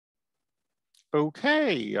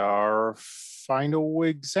Okay, our final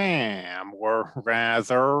exam, or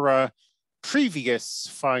rather, previous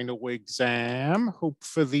final exam.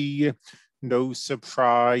 Hopefully, no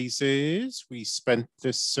surprises. We spent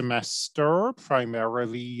this semester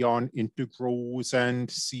primarily on integrals and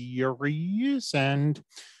series, and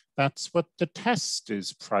that's what the test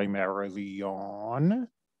is primarily on.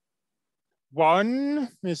 One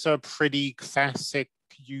is a pretty classic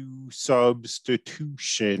U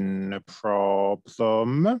substitution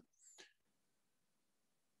problem.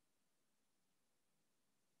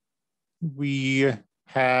 We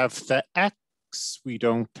have the x, we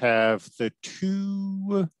don't have the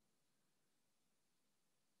 2,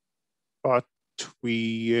 but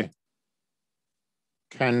we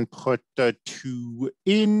can put the 2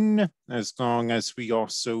 in as long as we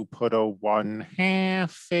also put a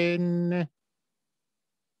 1/2 in.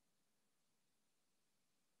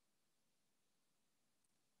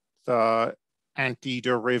 The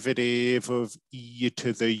antiderivative of e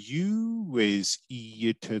to the u is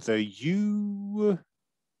e to the u.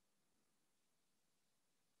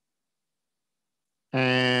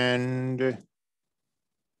 And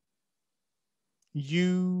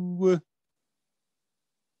u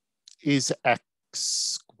is x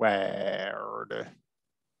squared.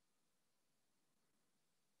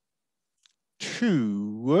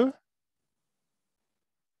 2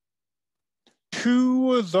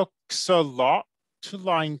 looks a lot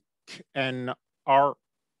like an arc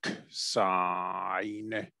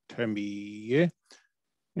sign to me.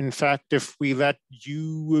 In fact, if we let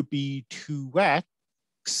u be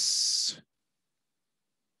 2x,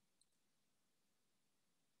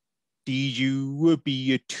 du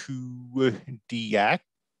be 2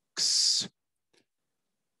 dx,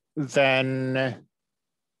 then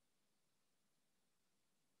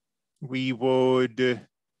we would,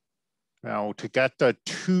 now to get the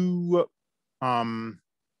 2,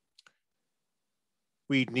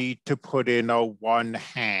 we'd need to put in a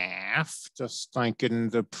 1/2, just like in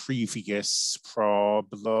the previous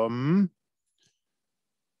problem.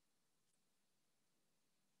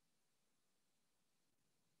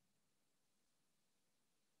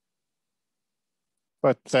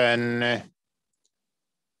 But then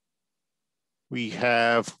we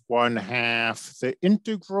have 1/2 the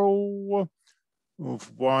integral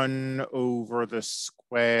of 1 over the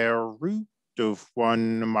square root of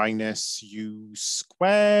 1 minus u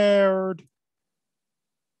squared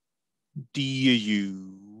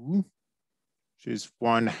du, which is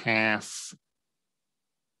 1/2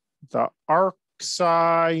 the arc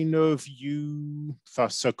sine of u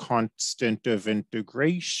plus a constant of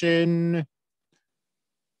integration,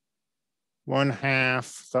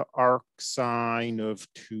 1/2 the arc sine of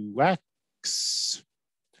 2x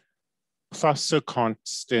plus a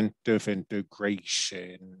constant of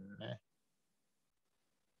integration.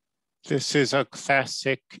 This is a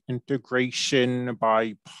classic integration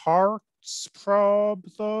by parts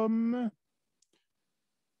problem.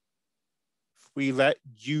 If we let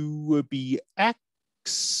u be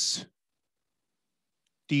x,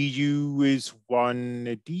 du is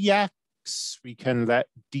 1 dx. We can let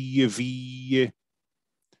dv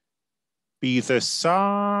be the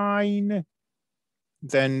sine,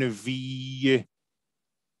 then v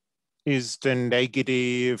is the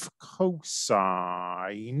negative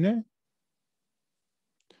cosine.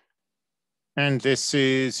 And this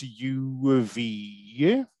is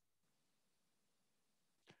uv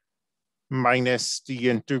minus the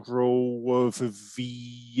integral of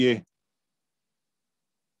v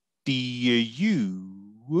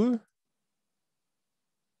du.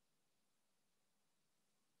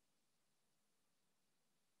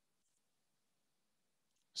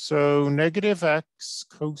 So negative x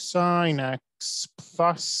cosine x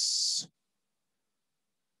plus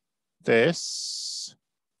this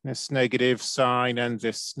negative sign and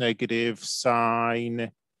this negative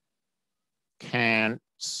sign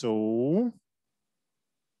cancel.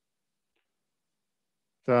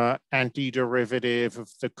 The antiderivative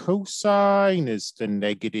of the cosine is the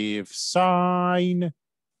negative sign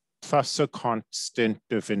plus a constant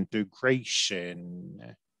of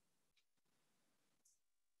integration.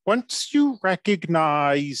 Once you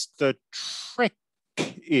recognize the trick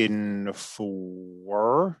in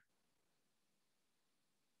 4,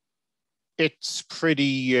 it's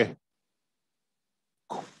pretty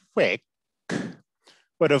quick.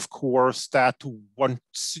 But of course, that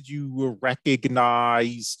once you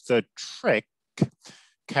recognize the trick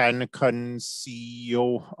can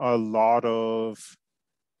conceal a lot of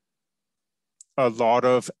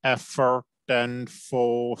effort and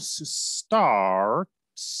false starts.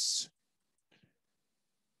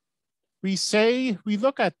 we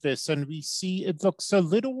look at this and we see it looks a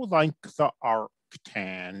little like the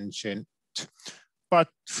arctangent. But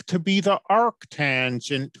to be the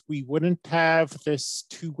arctangent, we wouldn't have this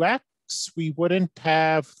 2x, we wouldn't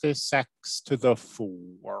have this x to the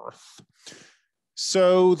 4th.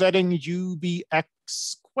 So letting u be x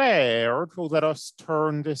squared will let us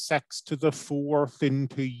turn this x to the 4th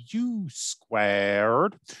into u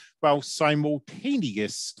squared, while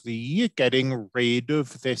simultaneously getting rid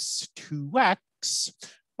of this 2x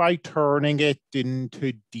by turning it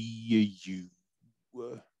into du.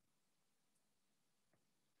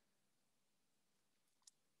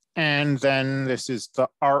 And then this is the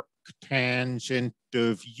arctangent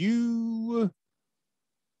of u,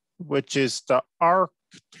 which is the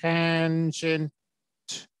arctangent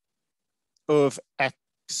of x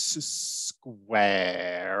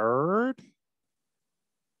squared.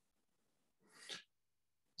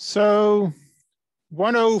 So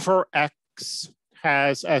 1 over x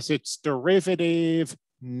has as its derivative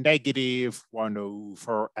negative 1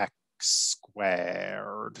 over x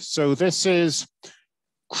squared. So this is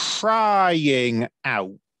crying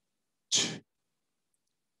out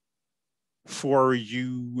for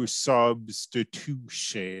u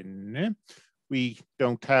substitution. We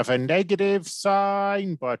don't have a negative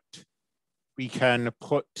sign, but we can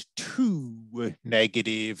put 2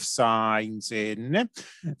 negative signs in.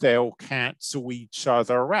 They'll cancel each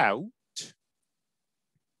other out.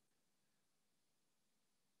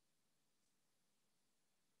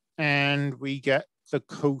 And we get the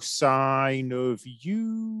cosine of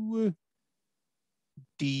u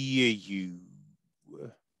du.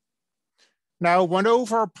 Now 1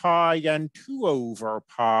 over pi and 2 over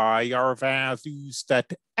pi are values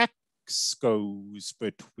that x goes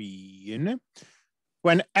between.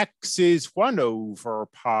 When x is 1 over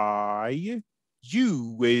pi,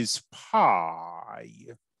 u is pi.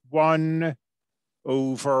 1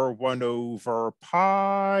 over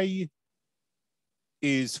pi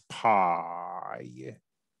is pi.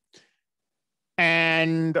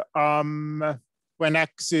 And when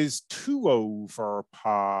x is 2 over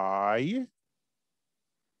pi,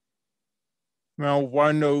 well,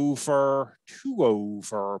 1 over 2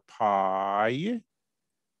 over pi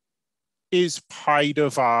is pi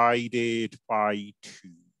divided by 2.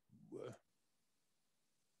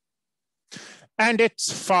 And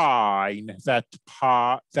it's fine that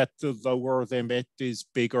the lower limit is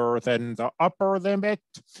bigger than the upper limit.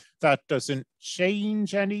 That doesn't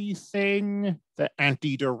change anything. The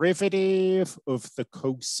antiderivative of the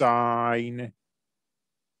cosine,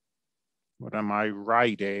 what am I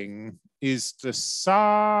writing, is the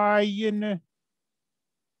sine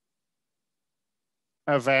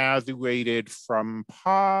evaluated from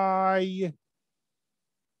pi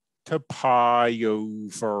to pi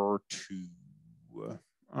over 2.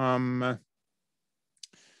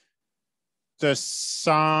 The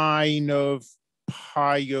sine of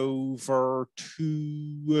pi over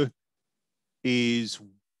 2 is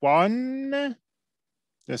 1.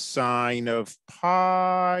 The sine of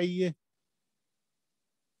pi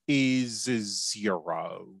is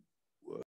 0.